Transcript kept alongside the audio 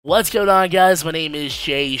What's going on, guys? My name is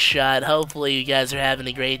Jaayshot. Hopefully you guys are having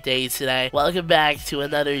a great day today. Welcome back to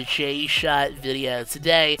another Jaayshot video.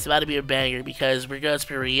 Today it's about to be a banger because we're going to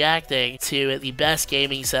be reacting to the best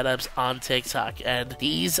gaming setups on TikTok, and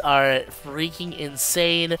these are freaking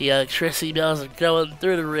insane. The electricity bills are going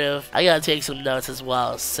through the roof. I gotta take some notes as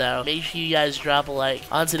well, so make sure you guys drop a like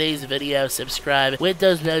on today's video, subscribe with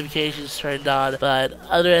those notifications turned on. But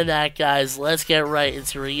other than that, guys, let's get right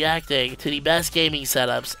into reacting to the best gaming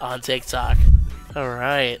setups on TikTok.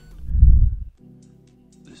 Alright.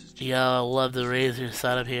 Yo, I love the Razer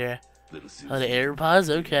setup here. Oh, the AirPods?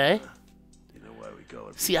 Okay.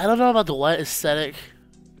 See, I don't know about the white aesthetic.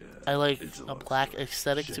 I like a black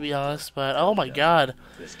aesthetic, to be honest, but oh my god.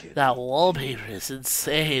 That wallpaper is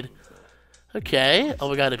insane. Okay. Oh,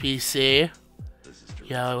 we got a PC.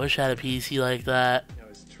 Yo, I wish I had a PC like that.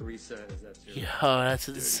 Yo, that's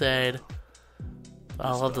insane.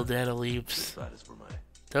 I love the nano leaps.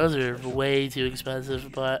 Those are way too expensive,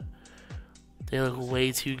 but they look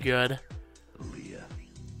way too good.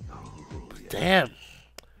 Damn.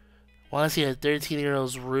 Want to see a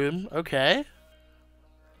 13-year-old's room? Okay.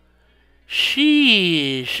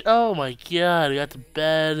 Sheesh. Oh my god. We got the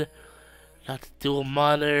bed. Got the dual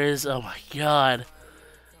monitors. Oh my god.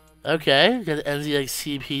 Okay. We got the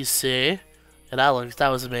NZXT PC. Yeah, that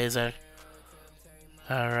was amazing.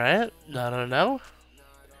 Alright. No.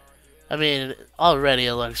 I mean, already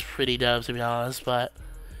it looks pretty dope, to be honest, but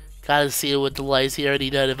gotta see it with the lights here.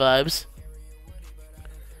 Already know the vibes.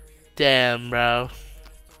 Damn, bro.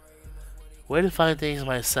 Where to find things in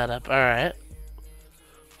my setup? Alright.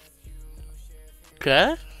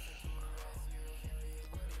 Okay.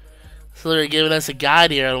 So they're giving us a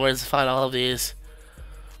guide here on where to find all of these.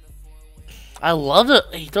 I love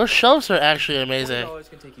it. Those shelves are actually amazing. $20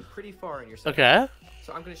 can take you pretty far in your setup. Okay.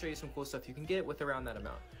 So I'm going to show you some cool stuff you can get with around that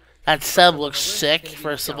amount. That sub looks sick,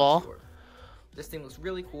 first of all. This thing looks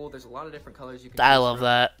really cool. There's a lot of different colors you can I love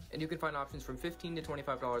that. And you can find options from $15 to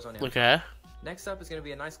 $25 on Amazon. Okay. Next up is going to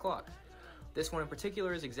be a nice clock. This one in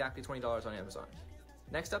particular is exactly $20 on Amazon.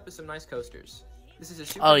 Next up is some nice coasters. This is a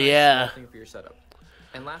super nice thing for your setup.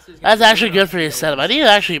 And lastly, that's actually good for your setup. I need to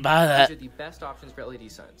actually buy that. These are the best options for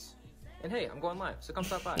LED signs. And hey, I'm going live, so come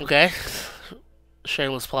stop by. Okay.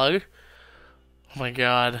 Shameless plug. Oh my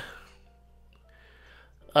god.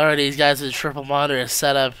 Alright, these guys with a triple monitor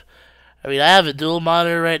setup. I mean, I have a dual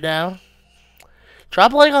monitor right now.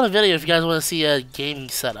 Drop a like on the video if you guys want to see a gaming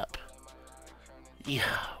setup. Yeah,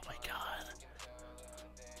 oh my god.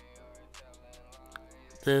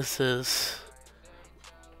 This is...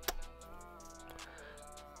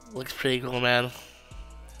 looks pretty cool, man.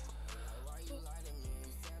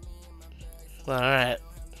 Alright.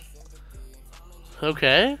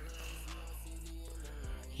 Okay.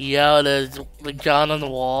 Yo, the gun on the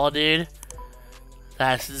wall, dude.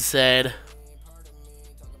 That's insane.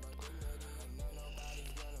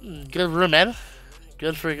 Good room, man.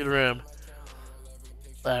 Good freaking room.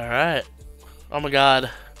 Alright. Oh my god.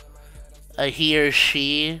 A he or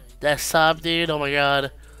she desktop, dude. Oh my god.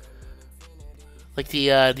 Like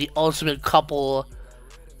the ultimate couple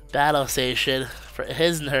battle station for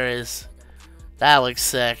his and hers. That looks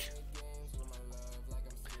sick.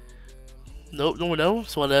 Nope, no.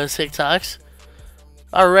 It's one of those TikToks.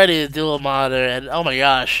 Already a dual monitor, and oh my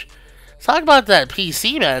gosh. Talk about that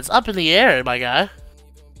PC, man. It's up in the air, my guy.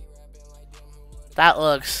 That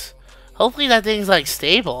looks... hopefully that thing's, like,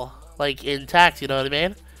 stable. Like, intact, you know what I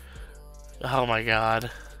mean? Oh my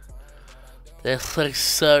god. This looks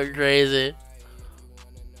so crazy.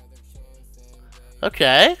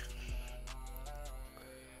 Okay.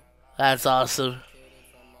 That's awesome.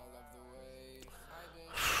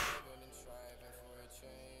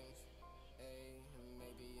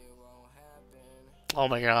 Oh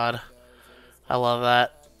my god. I love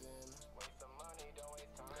that.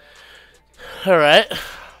 Alright.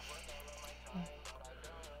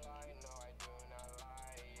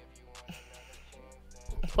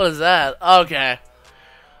 What is that? Okay.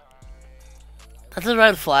 That's a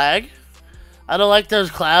red flag. I don't like those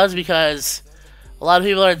clouds because a lot of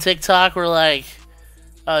people on TikTok were like,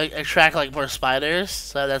 attract like more spiders.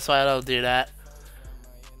 So that's why I don't do that.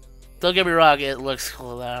 Don't get me wrong, it looks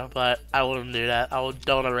cool though, but I wouldn't do that. Don't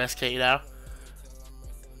want to risk it, you know?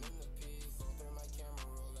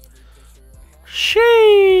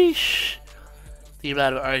 Sheesh! The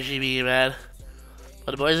amount of RGB, man.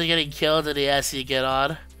 But the boys are getting killed and he has to get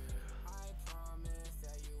on.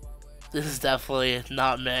 This is definitely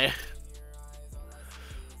not me.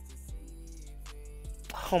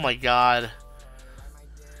 Oh my god.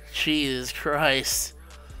 Jesus Christ.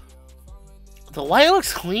 The white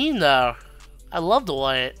looks clean though. I love the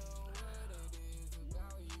white.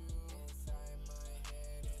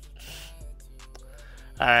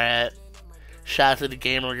 Alright. Shout out to the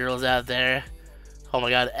gamer girls out there. Oh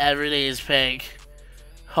my god, everything is pink.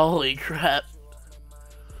 Holy crap.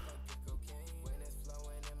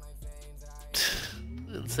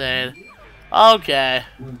 Insane. Okay.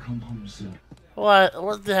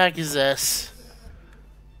 What the heck is this?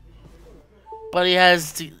 But he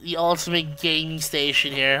has the ultimate gaming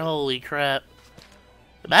station here. Holy crap.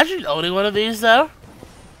 Imagine owning one of these though.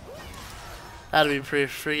 That'd be pretty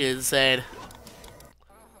freaking insane.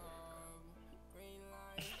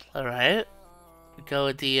 Alright. Go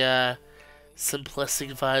with the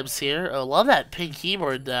simplistic vibes here. Oh, love that pink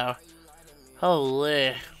keyboard though.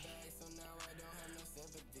 Holy.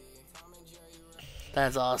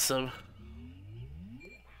 That's awesome.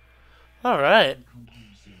 Alright.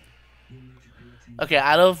 Okay,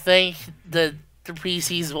 I don't think the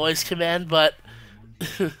PC's voice command, but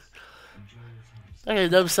okay,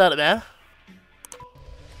 dope setup, man.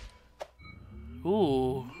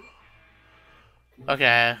 Ooh.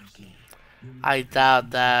 Okay. I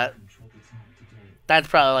doubt that. That's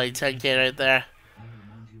probably like 10K right there.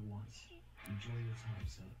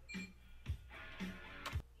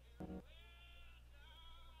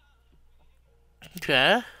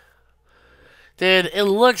 Okay. Dude, it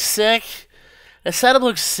looks sick. The setup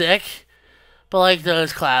looks sick. But like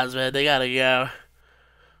those clouds, man, they gotta go.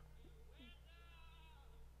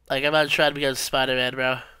 Like, I'm not trying to become Spider-Man,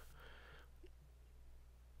 bro.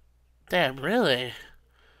 Damn, really?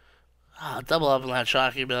 Oh, double up on that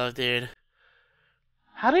chalky milk, dude.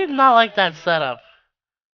 How do you not like that setup?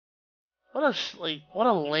 What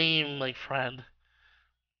a lame, like, friend.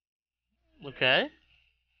 Okay.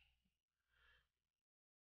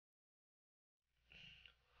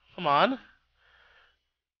 Come on.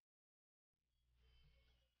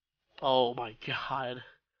 Oh my god.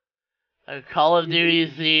 A Call of Duty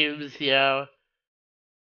themes, yo.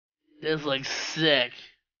 This looks sick.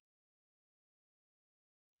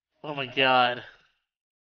 Oh my god.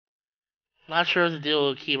 Not sure what to do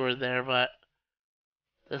with a keyboard there, but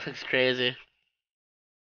this looks crazy.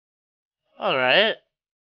 Alright.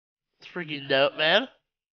 It's freaking dope, man.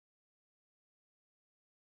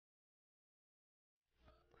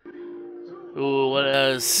 Ooh, what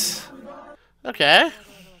is... Okay.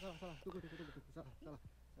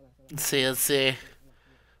 Let's see.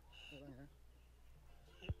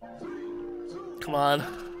 Come on.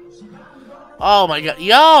 Oh my god.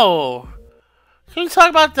 Yo! Can you talk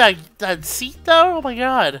about that seat though? Oh my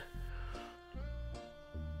god.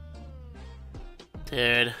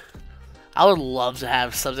 Dude. I would love to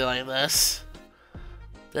have something like this.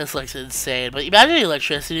 This looks insane. But imagine the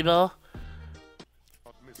electricity bill.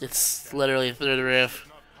 It's literally through the roof.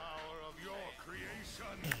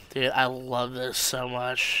 Dude, I love this so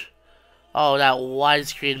much. Oh, that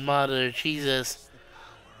widescreen monitor. Jesus.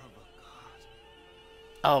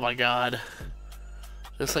 Oh my god.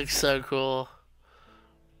 This looks so cool.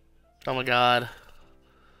 Oh my god.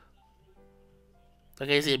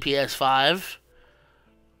 Okay, is it a PS5?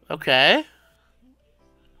 Okay.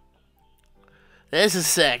 This is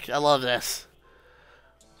sick. I love this.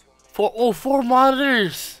 Four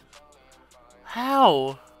monitors!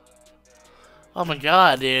 How? Oh my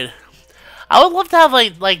god, dude. I would love to have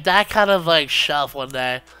like that kind of like shelf one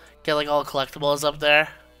day. Get like all collectibles up there.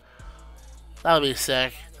 That would be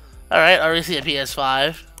sick. Alright, already see a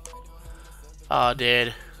PS5. Oh,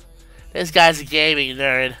 dude. This guy's a gaming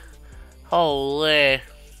nerd. Holy.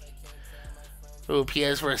 Ooh,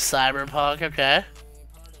 PS4 Cyberpunk, okay.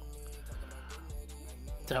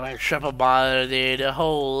 Damn, my triple monitor, dude.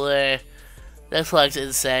 Holy. This looks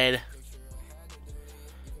insane.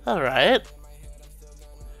 Alright.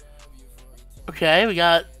 Okay, we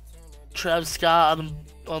got Travis Scott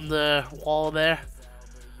on the wall there.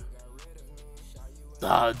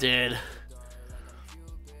 Oh, dude.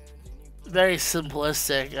 Very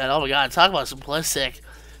simplistic. And oh my god, talk about simplistic.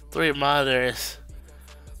 3 monitors.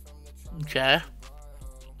 Okay.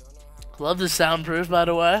 Love the soundproof, by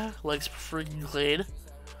the way. Looks freaking clean.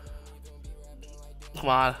 Come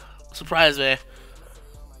on. Surprise me.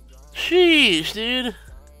 Sheesh, dude.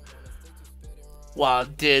 Wow,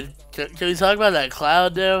 dude. Can we talk about that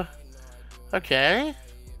cloud, dude? Okay.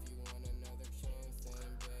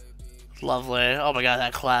 Lovely. Oh my god,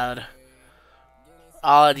 that cloud.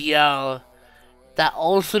 Oh, yo. That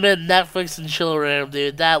ultimate Netflix and chill room,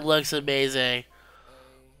 dude. That looks amazing.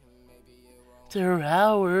 After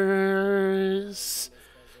hours.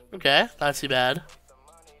 Okay, not too bad.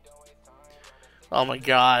 Oh my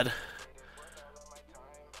god.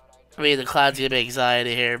 I mean, the cloud's giving me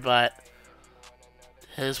anxiety here, but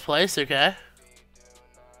his place, okay.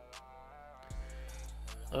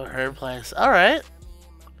 Or her place. Alright.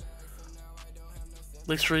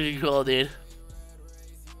 Looks pretty cool, dude.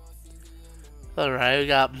 Alright, we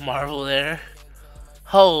got Marvel there.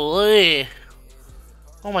 Holy!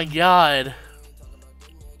 Oh my god.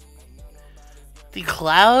 The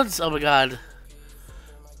clouds? Oh my god.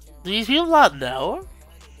 Do these people not know?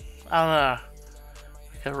 I don't know.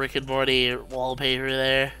 Like a Rick and Morty wallpaper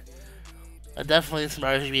there. I definitely need some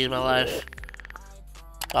RGB in my life.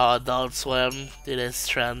 Oh, Adult Swim. Dude, it's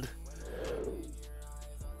trend.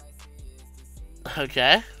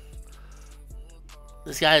 Okay.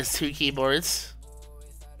 This guy has 2 keyboards.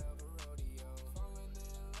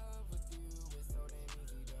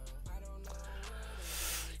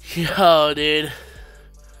 Yo, dude.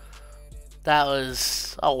 That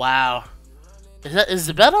was... Oh, wow. Is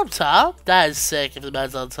the bed on top? That is sick if the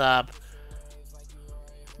bed's on top.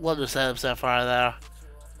 Love the setup so far, though.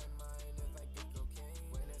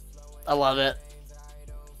 I love it.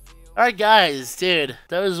 Alright guys, dude,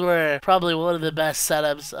 those were probably one of the best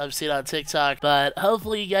setups I've seen on TikTok, but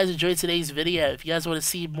hopefully you guys enjoyed today's video. If you guys want to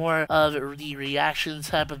see more of the reaction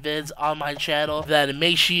type of vids on my channel, then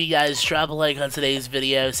make sure you guys drop a like on today's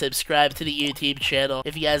video, subscribe to the YouTube channel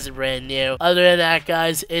if you guys are brand new. Other than that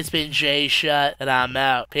guys, it's been Jaayshot, and I'm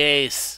out. Peace.